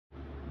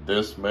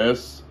This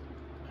mess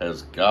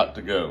has got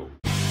to go.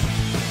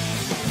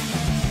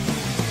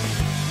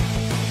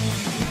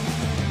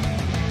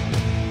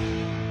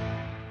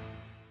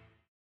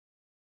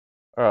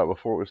 Alright,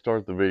 before we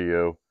start the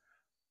video,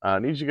 I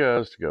need you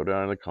guys to go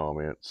down in the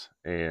comments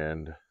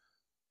and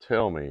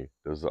tell me,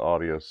 does the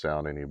audio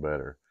sound any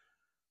better?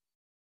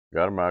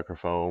 Got a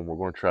microphone. We're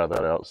going to try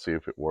that out, see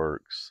if it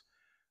works.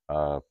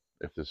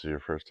 If this is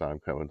your first time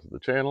coming to the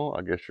channel,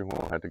 I guess you're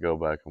going to have to go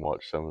back and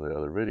watch some of the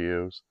other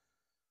videos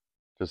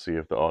to see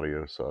if the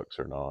audio sucks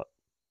or not.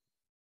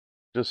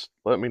 Just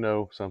let me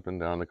know something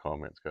down in the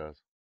comments, guys.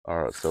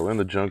 Alright, so in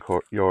the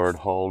junkyard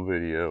haul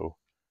video,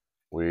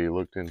 we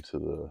looked into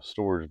the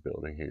storage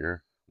building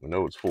here. We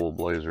know it's full of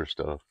Blazer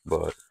stuff,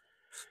 but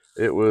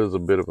it was a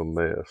bit of a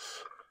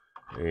mess.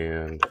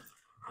 And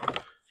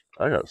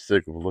I got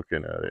sick of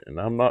looking at it. And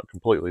I'm not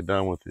completely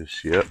done with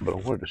this yet, but I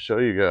wanted to show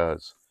you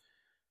guys.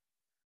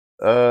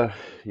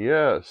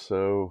 Yeah,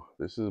 so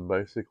this is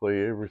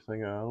basically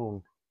everything I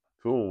own,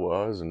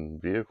 tool-wise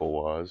and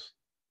vehicle-wise,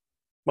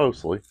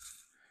 mostly.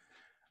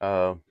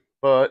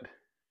 But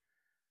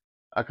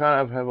I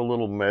kind of have a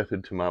little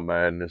method to my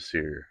madness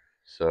here.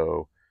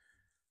 So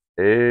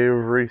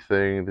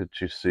everything that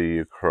you see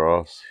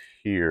across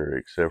here,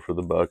 except for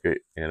the bucket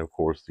and of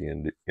course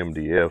the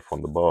MDF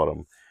on the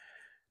bottom,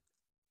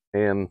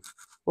 and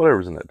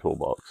whatever's in that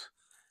toolbox,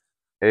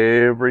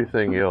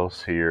 everything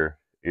else here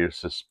is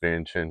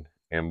suspension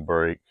and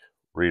brake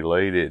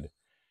related.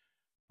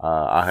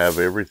 I have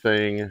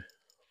everything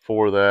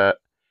for that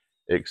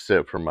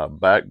except for my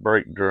back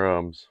brake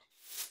drums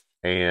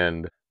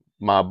and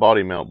my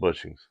body mount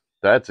bushings.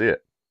 That's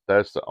it.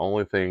 That's the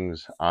only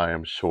things I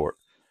am short.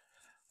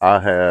 I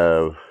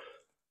have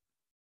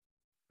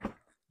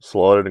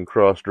slotted and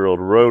cross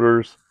drilled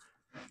rotors,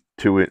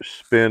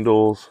 2-inch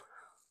spindles,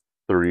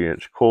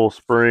 3-inch coil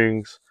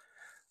springs.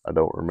 I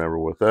don't remember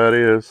what that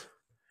is.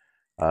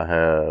 I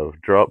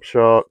have drop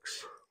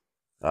shocks.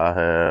 I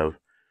have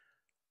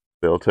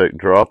Beltec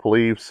drop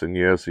leaves, and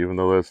yes, even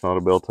though that's not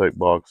a Beltec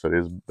box, that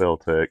is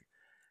Beltec.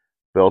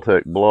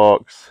 Beltec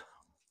blocks,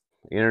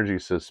 energy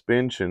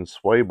suspension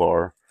sway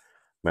bar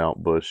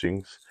mount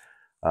bushings.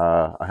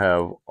 I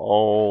have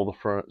all the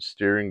front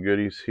steering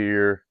goodies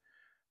here.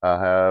 I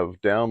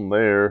have down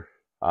there,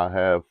 I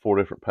have 4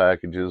 different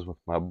packages with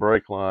my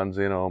brake lines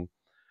in them.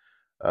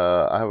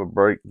 I have a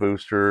brake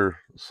booster,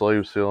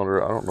 slave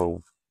cylinder. I don't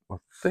know. I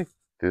think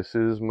this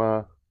is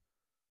my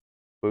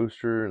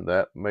booster.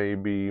 That may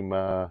be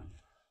my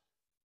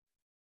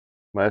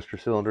master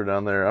cylinder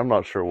down there. I'm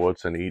not sure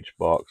what's in each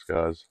box,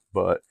 guys,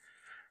 but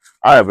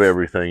I have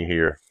everything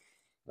here.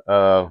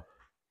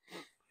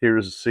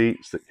 Here's the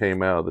seats that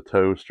came out of the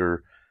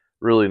toaster.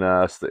 Really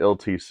nice. The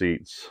LT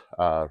seats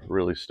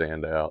really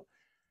stand out.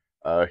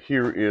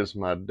 Here is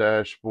my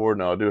dashboard.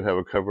 Now I do have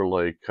a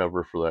Coverlay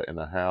cover for that in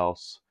the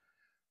house.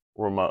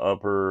 Where my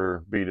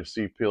upper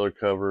B2C pillar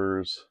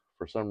covers.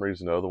 For some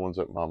reason, the other one's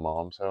at my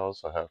mom's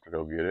house. I have to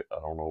go get it. I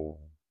don't know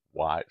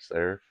why it's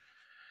there.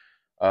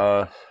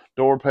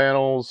 Door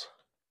panels.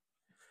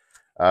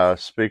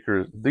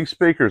 Speakers. These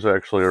speakers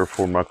actually are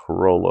for my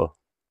Corolla.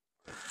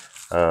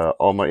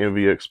 All my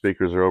MVX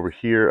speakers are over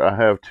here. I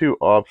have 2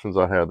 options.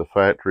 I have the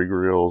factory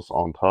grills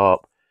on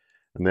top,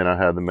 and then I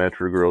have the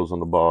Metro grills on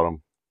the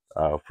bottom.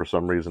 For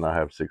some reason, I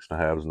have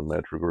 6.5s in the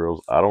Metro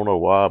grills. I don't know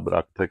why, but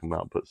I can take them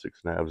out and put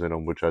 6.5s in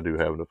them, which I do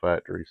have in the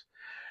factories.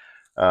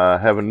 I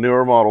have a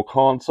newer model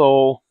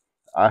console.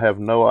 I have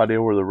no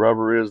idea where the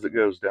rubber is that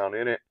goes down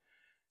in it.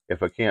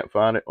 If I can't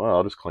find it, well,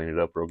 I'll just clean it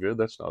up real good.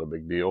 That's not a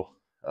big deal.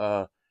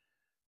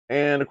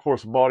 And, of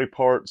course, body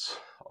parts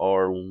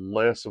are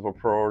less of a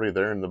priority.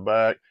 They're in the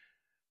back.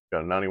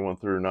 Got a 91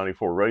 through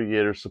 94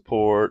 radiator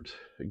support.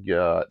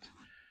 Got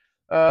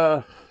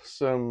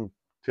some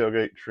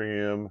tailgate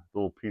trim,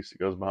 little piece that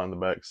goes behind the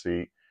back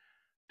seat.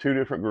 2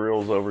 different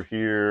grills over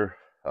here.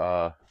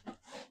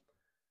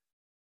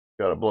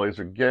 Got a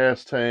Blazer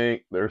gas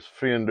tank. There's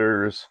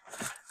fenders.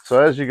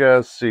 So as you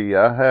guys see,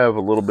 I have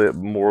a little bit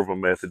more of a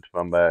method to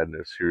my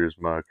madness. Here's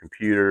my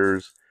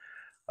computers.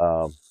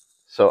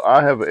 So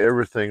I have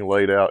everything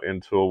laid out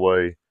into a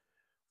way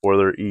where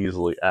they're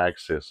easily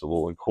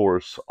accessible. And of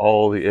course,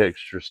 all the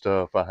extra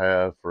stuff I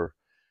have for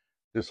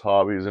just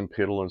hobbies and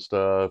piddling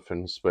stuff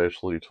and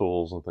specialty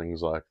tools and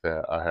things like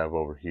that I have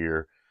over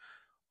here.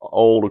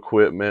 Old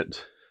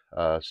equipment,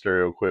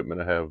 stereo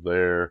equipment I have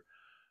there.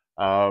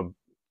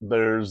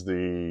 There's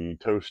the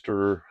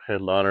toaster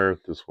headliner.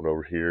 This one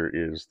over here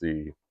is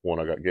the one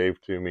I got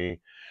gave to me.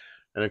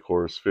 And of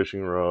course,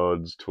 fishing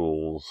rods,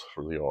 tools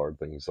for the yard,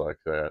 things like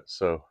that.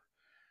 So,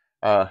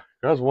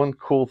 guys, one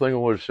cool thing I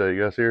want to show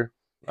you guys here.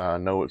 I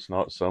know it's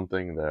not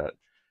something that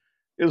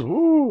is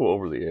woo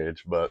over the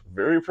edge, but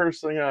very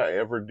first thing I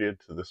ever did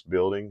to this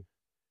building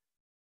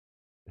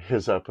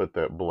is I put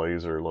that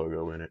Blazer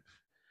logo in it.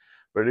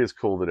 But it is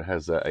cool that it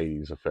has that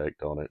 80s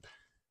effect on it.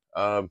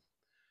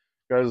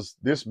 Guys,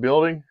 this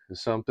building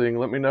is something,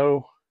 let me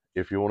know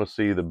if you want to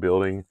see the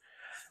building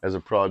as a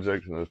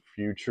project in the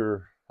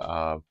future.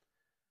 I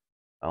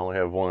only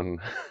have one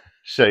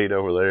shade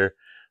over there.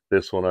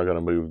 This one, I'm going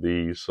to move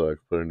these so I can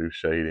put a new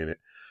shade in it.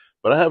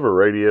 But I have a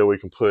radio we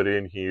can put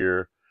in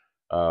here.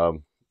 I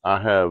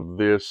have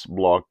this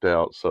blocked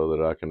out so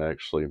that I can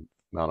actually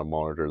mount a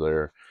monitor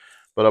there.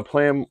 But I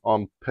plan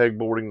on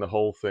pegboarding the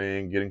whole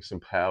thing, getting some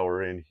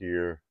power in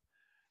here.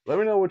 Let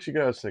me know what you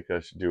guys think I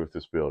should do with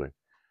this building.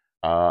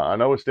 I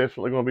know it's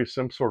definitely going to be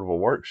some sort of a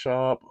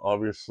workshop.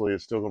 Obviously,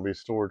 it's still going to be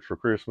storage for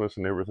Christmas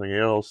and everything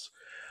else.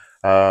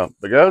 But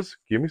guys,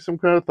 give me some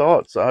kind of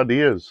thoughts,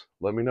 ideas.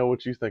 Let me know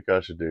what you think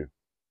I should do.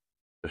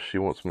 She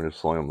wants me to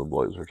slam the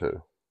Blazer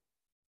too.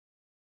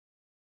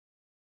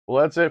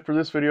 Well, that's it for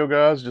this video,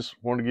 guys. Just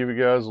wanted to give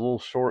you guys a little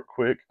short,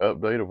 quick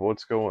update of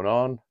what's going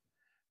on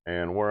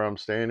and where I'm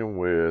standing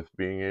with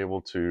being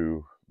able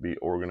to be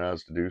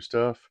organized to do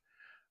stuff.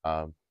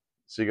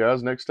 See you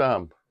guys next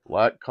time.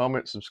 Like,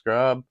 comment,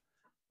 subscribe,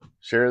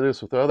 share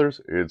this with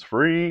others. It's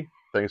free.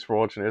 Thanks for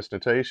watching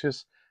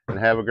Esthetatious, and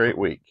have a great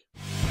week.